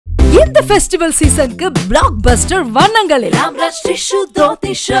இந்த ஃபெஸ்டிவல் சீசனுக்கு பிளாக்பஸ்டர் வண்ணங்களில்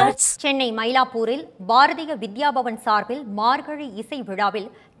சென்னை மயிலாப்பூரில் பாரதிய வித்யா பவன் சார்பில் மார்கழி இசை விழாவில்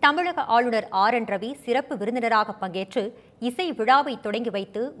தமிழக ஆளுநர் R.N.ரவி சிறப்பு விருந்தினராக பங்கேற்று இசை விழாவை தொடங்கி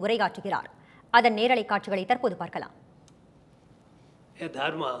வைத்து உரையாற்றுகிறார். அதன் நேரலை காட்சிகளை தற்போது பார்க்கலாம். A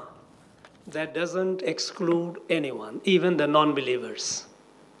dharma that doesn't exclude anyone, even the non-believers.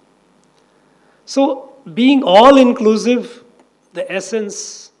 So, being all-inclusive, the essence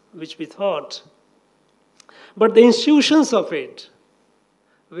which we thought, but the institutions of it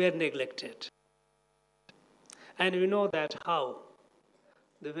were neglected. And we know that how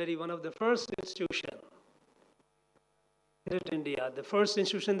one of the first institution in India, the first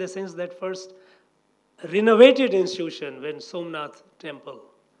institution in the sense that first renovated institution when Somnath temple,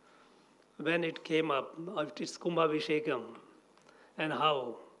 when it came up, its Kumbhabhishekam, and how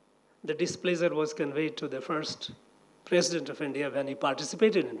the displeasure was conveyed to the first President of India when he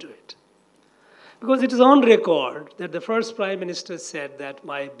participated into it. Because it is on record that the first Prime Minister said that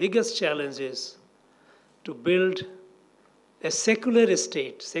my biggest challenge is to build a secular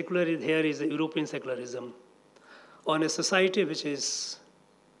state, secular here is European secularism, on a society which is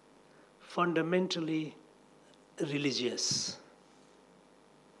fundamentally religious.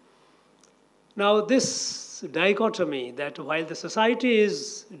 Now this dichotomy that while the society is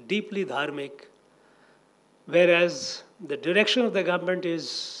deeply dharmic, whereas the direction of the government is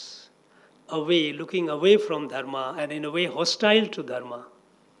away, looking away from dharma and in a way hostile to dharma,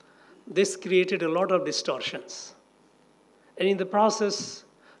 this created a lot of distortions. And in the process,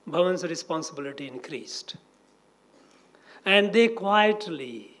 Bhavan's responsibility increased. And they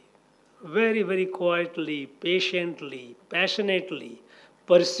quietly, very, very quietly, patiently, passionately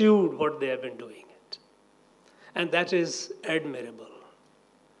pursued what they have been doing. And that is admirable.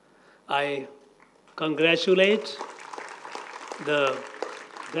 I congratulate the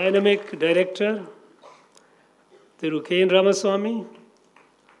dynamic director, R.N.rava,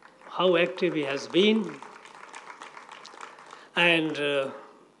 how active he has been, and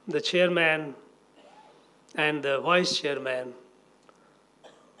the chairman and the vice chairman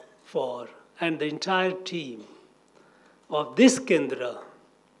and the entire team of this Kendra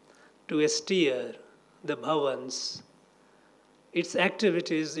to steer the Bhavans, its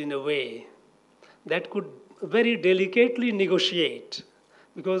activities in a way that could very delicately negotiate.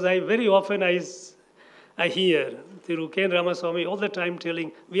 Because very often I hear R.N.rava all the time telling,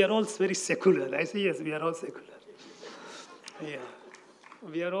 we are all very secular. I say, yes, we are all secular. Yeah,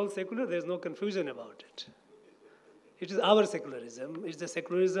 we are all secular, there's no confusion about it. It is our secularism, it's the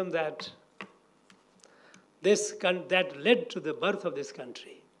secularism that led to the birth of this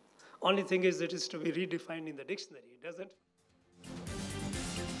country. Only thing is it is to be redefined in the dictionary, it doesn't.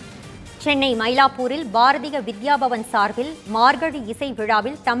 Chennai மயிலாப்பூரில் பாரதிய வித்யா பவன் சார்பில் மார்கழி இசை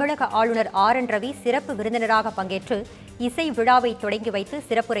விழாவில் தமிழக ஆளுநர் R.N.ரவி சிறப்பு விருந்தினராக பங்கேற்று இசை விழாவை தொடங்கி வைத்து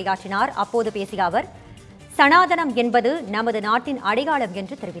சிறப்புரையாற்றினார். அப்போது பேசிய அவர், சனாதனம் என்பது நமது நாட்டின் அடையாளம்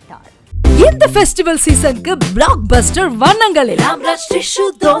என்று தெரிவித்தார். இந்த ஃபெஸ்டிவல் சீசனுக்கு பிளாக்பஸ்டர் வண்ணங்களில்